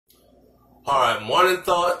Alright, morning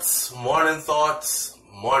thoughts. Welcome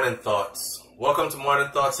to Morning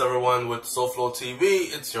Thoughts, everyone, with SouFLoTV.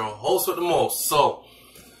 It's your host with the most. So,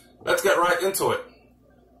 let's get right into it.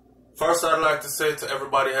 First, I'd like to say to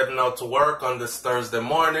everybody heading out to work on this Thursday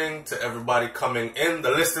morning, to everybody coming in, the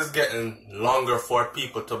list is getting longer for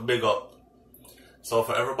people to big up. So,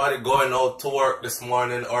 for everybody going out to work this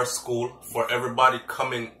morning or school, for everybody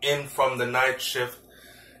coming in from the night shift,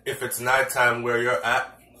 if it's nighttime where you're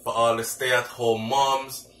at, for all the stay-at-home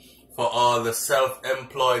moms, for all the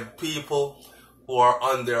self-employed people who are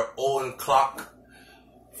on their own clock,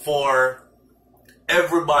 for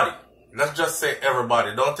everybody. Let's just say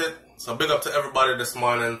everybody, don't it? So big up to everybody this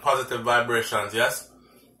morning. Positive vibrations, yes?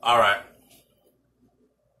 Alright.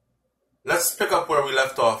 Let's pick up where we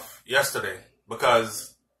left off yesterday,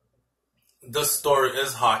 because this story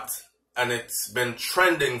is hot and it's been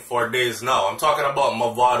trending for days now. I'm talking about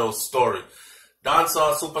Mavado's story.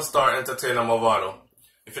 Dancehall superstar entertainer Mavado.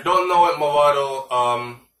 If you don't know it,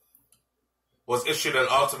 Mavado was issued an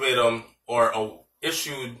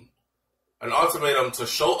ultimatum to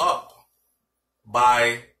show up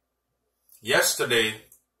by yesterday,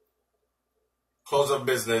 close of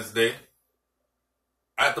business day,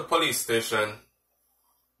 at the police station,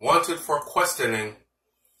 wanted for questioning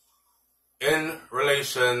in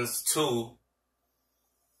relations to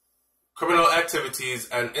criminal activities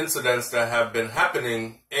and incidents that have been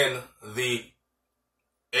happening in the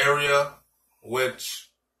area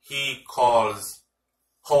which he calls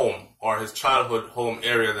home, or his childhood home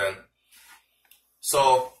area then.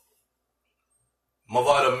 So,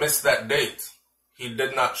 Mavado missed that date. He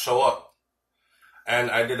did not show up.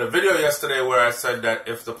 And I did a video yesterday where I said that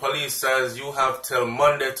if the police says you have till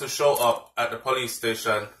Monday to show up at the police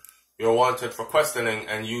station, you're wanted for questioning,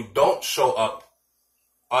 and you don't show up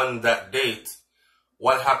on that date,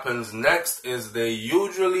 what happens next is they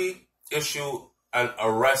usually issue an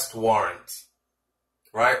arrest warrant.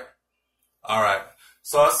 Right? Alright.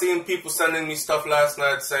 So I've seen people sending me stuff last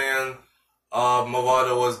night saying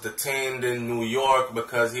Mavado was detained in New York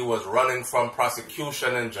because he was running from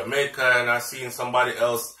prosecution in Jamaica, and I've seen somebody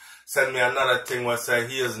else send me another thing where say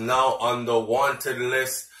he is now on the wanted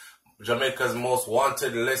list, Jamaica's most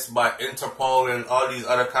wanted list by Interpol and all these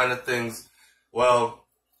other kind of things. Well,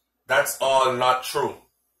 that's all not true.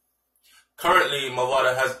 Currently,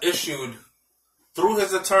 Mavado has issued, through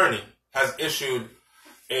his attorney, has issued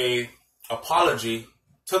an apology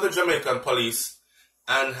to the Jamaican police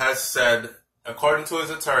and has said, according to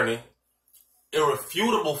his attorney,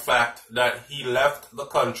 irrefutable fact that he left the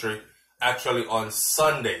country actually on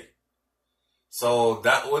Sunday. So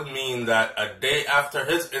that would mean that a day after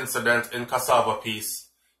his incident in Cassava Piece,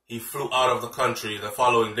 he flew out of the country the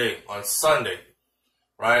following day, on Sunday.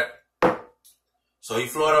 Right? So he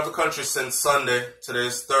flew out of the country since Sunday. Today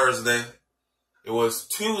is Thursday. It was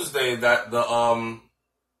Tuesday that the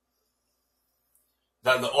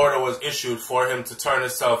order was issued for him to turn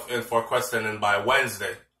himself in for questioning by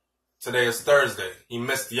Wednesday. Today is Thursday. He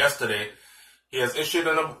missed yesterday. He has issued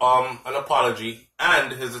an apology,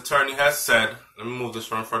 and his attorney has said, let me move this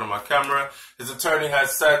from in front of my camera. His attorney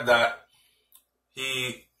has said that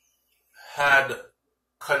he had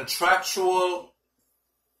contractual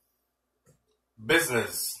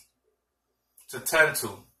business to tend to,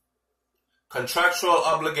 contractual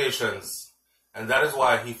obligations, and that is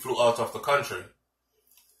why he flew out of the country.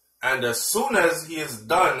 And as soon as he is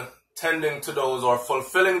done tending to those or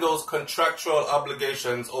fulfilling those contractual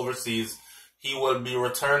obligations overseas, he will be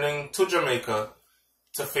returning to Jamaica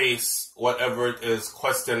to face whatever it is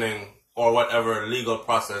questioning or whatever legal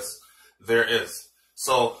process there is.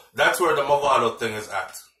 So that's where the Mavado thing is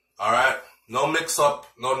at. Alright? No mix-up,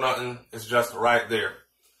 no nothing. It's just right there.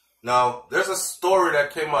 Now, there's a story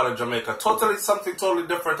that came out of Jamaica. Something totally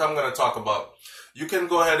different I'm going to talk about. You can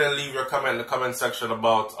go ahead and leave your comment in the comment section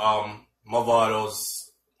about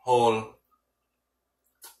Mavado's whole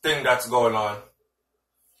thing that's going on.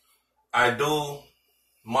 I do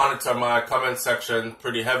monitor my comment section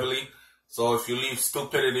pretty heavily. So if you leave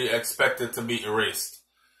stupidity, expect it to be erased.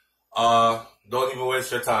 Don't even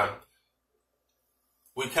waste your time.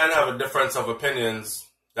 We can have a difference of opinions.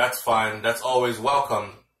 That's fine. That's always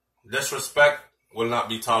welcome. Disrespect will not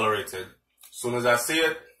be tolerated. As soon as I see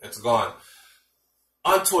it, it's gone.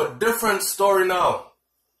 On to a different story now.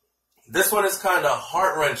 This one is kind of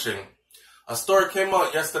heart-wrenching. A story came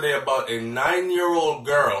out yesterday about a 9-year-old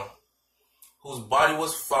girl whose body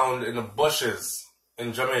was found in the bushes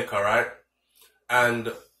in Jamaica, right?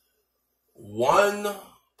 And one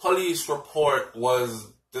police report was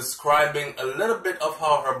describing a little bit of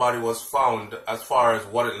how her body was found as far as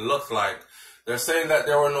what it looked like. They're saying that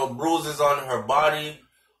there were no bruises on her body,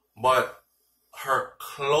 but her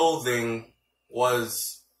clothing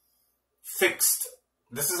was fixed.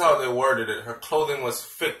 This is how they worded it. Her clothing was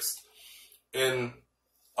fixed in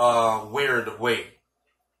a weird way.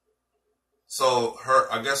 So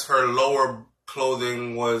I guess her lower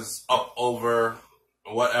clothing was up over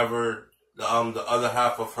whatever the other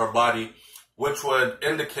half of her body, which would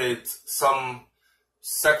indicate some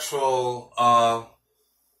sexual,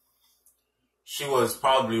 she was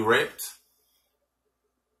probably raped.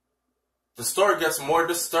 The story gets more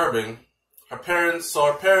disturbing. Her parents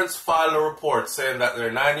filed a report saying that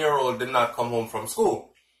their 9-year-old did not come home from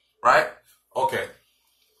school, right? Okay.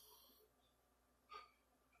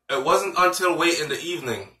 It wasn't until late in the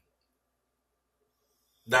evening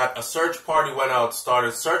that a search party went out,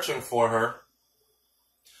 started searching for her,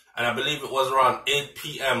 and I believe it was around 8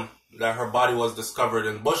 p.m. that her body was discovered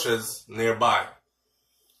in bushes nearby.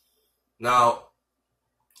 Now,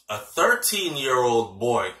 a 13-year-old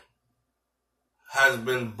boy has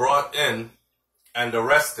been brought in and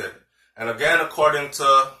arrested. And again, according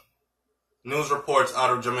to news reports out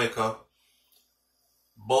of Jamaica,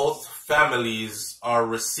 both families are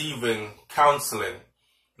receiving counseling.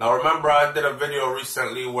 Now, remember, I did a video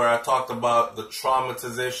recently where I talked about the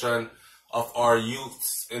traumatization of our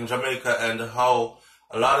youths in Jamaica and how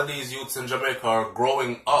a lot of these youths in Jamaica are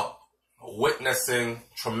growing up witnessing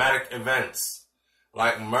traumatic events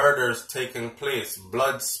like murders taking place,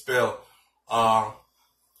 blood spill,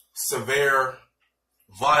 severe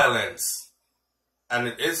violence, and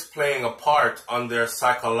it is playing a part on their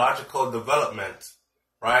psychological development,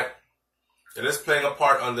 right? It is playing a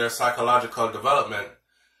part on their psychological development,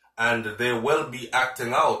 and they will be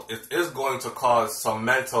acting out. It is going to cause some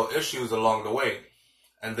mental issues along the way,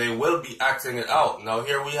 and they will be acting it out. Now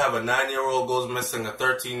here we have a 9-year-old goes missing, a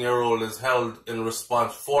 13-year-old is held in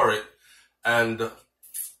response for it, and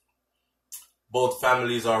both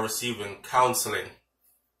families are receiving counseling.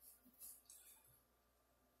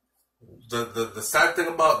 The sad thing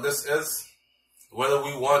about this is, whether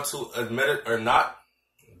we want to admit it or not,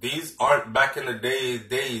 these aren't back in the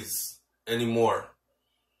days anymore.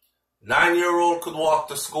 9-year-old could walk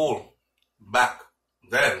to school back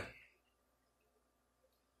then.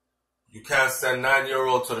 You can't send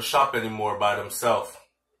 9-year-old to the shop anymore by themselves.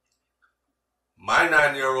 My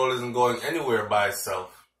 9-year-old isn't going anywhere by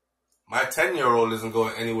itself. My 10-year-old isn't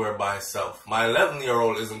going anywhere by himself. My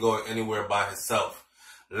 11-year-old isn't going anywhere by himself,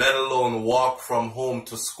 let alone walk from home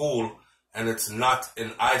to school and it's not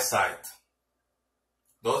in eyesight.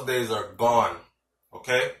 Those days are gone,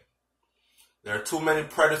 okay? There are too many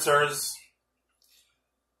predators,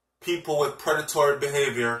 people with predatory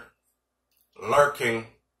behavior lurking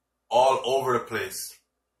all over the place.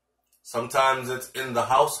 Sometimes it's in the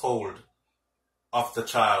household of the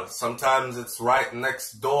child. Sometimes it's right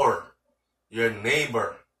next door, your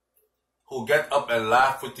neighbor, who get up and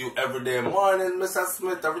laugh with you every day. Morning, Mr.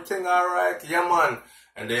 Smith, everything all right? Yeah, man.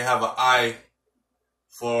 And they have an eye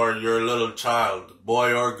for your little child,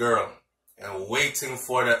 boy or girl, and waiting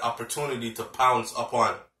for that opportunity to pounce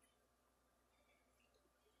upon.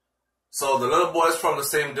 So the little boy is from the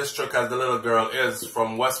same district as the little girl is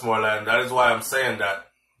from Westmoreland. That is why I'm saying that.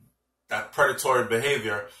 That predatory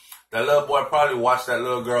behavior. That little boy probably watched that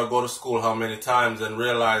little girl go to school how many times and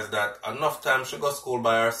realized that enough time she go to school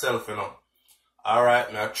by herself, you know.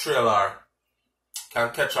 Alright, now trail her.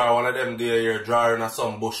 Can catch her one of them day here drawing at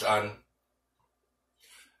some bush, and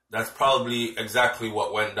that's probably exactly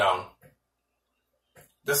what went down.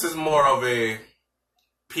 This is more of a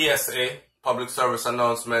PSA, public service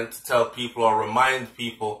announcement, to tell people or remind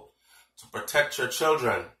people to protect your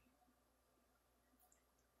children.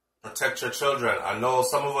 Protect your children. I know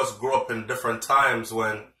some of us grew up in different times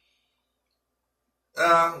when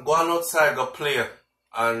go on outside, go play,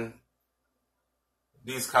 and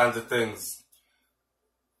these kinds of things.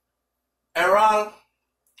 Errol,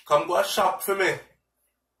 come go shop for me.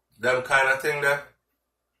 Them kind of thing there.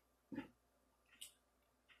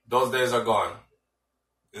 Those days are gone.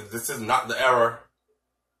 This is not the era.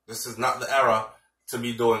 This is not the era to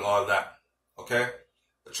be doing all that. Okay?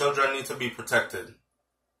 The children need to be protected.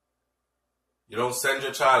 You don't send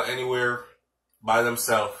your child anywhere by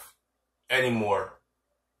themselves anymore.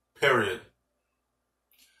 Period.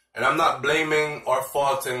 And I'm not blaming or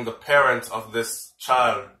faulting the parents of this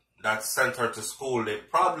child that sent her to school. They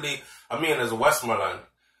probably, it's Westmoreland.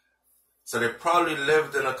 So they probably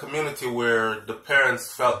lived in a community where the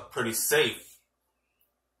parents felt pretty safe.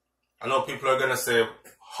 I know people are going to say,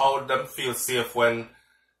 how would them feel safe when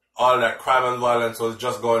all that crime and violence was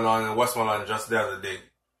just going on in Westmoreland just the other day?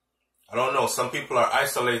 I don't know. Some people are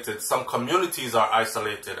isolated. Some communities are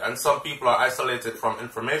isolated. And some people are isolated from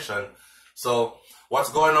information. So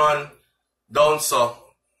what's going on down so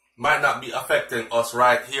might not be affecting us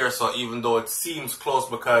right here, so even though it seems close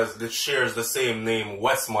because it shares the same name,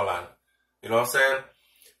 Westmoreland. You know what I'm saying?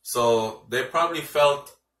 So they probably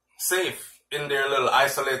felt safe in their little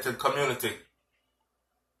isolated community,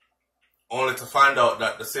 only to find out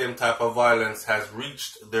that the same type of violence has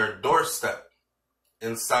reached their doorstep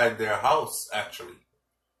inside their house, actually.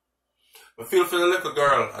 But feel for the little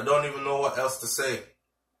girl. I don't even know what else to say.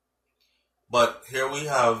 But here we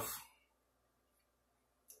have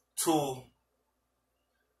I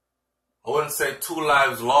wouldn't say two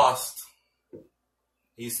lives lost.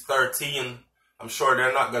 He's 13. I'm sure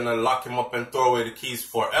they're not going to lock him up and throw away the keys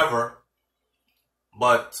forever.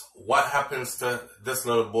 But what happens to this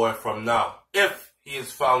little boy from now? If he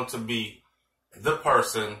is found to be the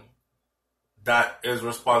person that is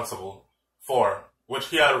responsible for, which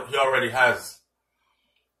he already has.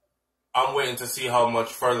 I'm waiting to see how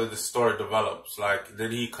much further this story develops. Like,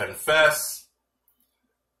 did he confess?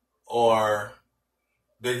 Or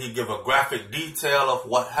did he give a graphic detail of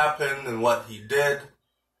what happened and what he did?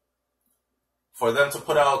 For them to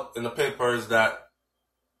put out in the papers that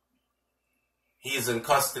he's in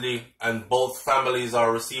custody and both families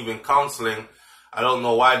are receiving counseling, I don't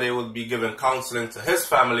know why they would be giving counseling to his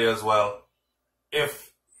family as well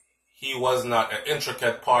if he was not an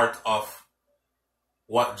intricate part of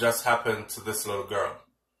what just happened to this little girl.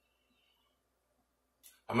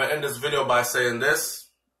 I'm going to end this video by saying this.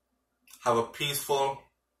 Have a peaceful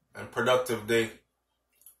and productive day.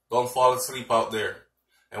 Don't fall asleep out there.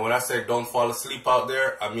 And when I say don't fall asleep out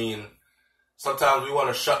there, I mean sometimes we want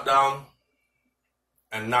to shut down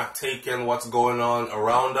and not take in what's going on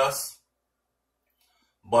around us.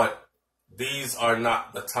 But these are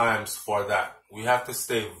not the times for that. We have to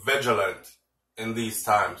stay vigilant in these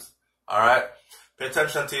times. Alright? Pay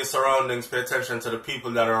attention to your surroundings. Pay attention to the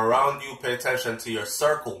people that are around you. Pay attention to your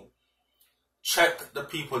circle. Check the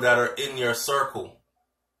people that are in your circle.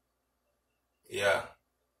 Yeah.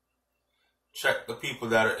 Check the people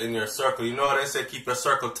that are in your circle. You know what they say? Keep your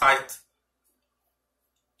circle tight.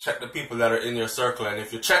 Check the people that are in your circle. And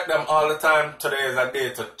if you check them all the time, today is a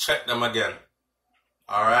day to check them again.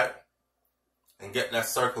 Alright? And get that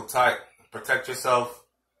circle tight. Protect yourself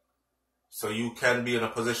so you can be in a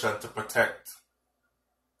position to protect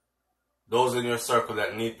those in your circle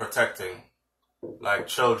that need protecting, like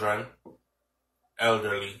children,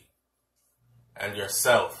 elderly, and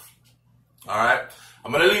yourself. Alright?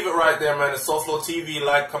 I'm going to leave it right there, man. It's SouFLoTV.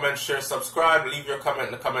 Like, comment, share, subscribe. Leave your comment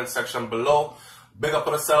in the comment section below. Big up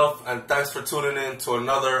on yourself, and thanks for tuning in to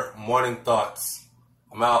another Morning Thoughts.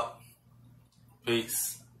 I'm out.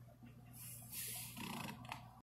 Peace.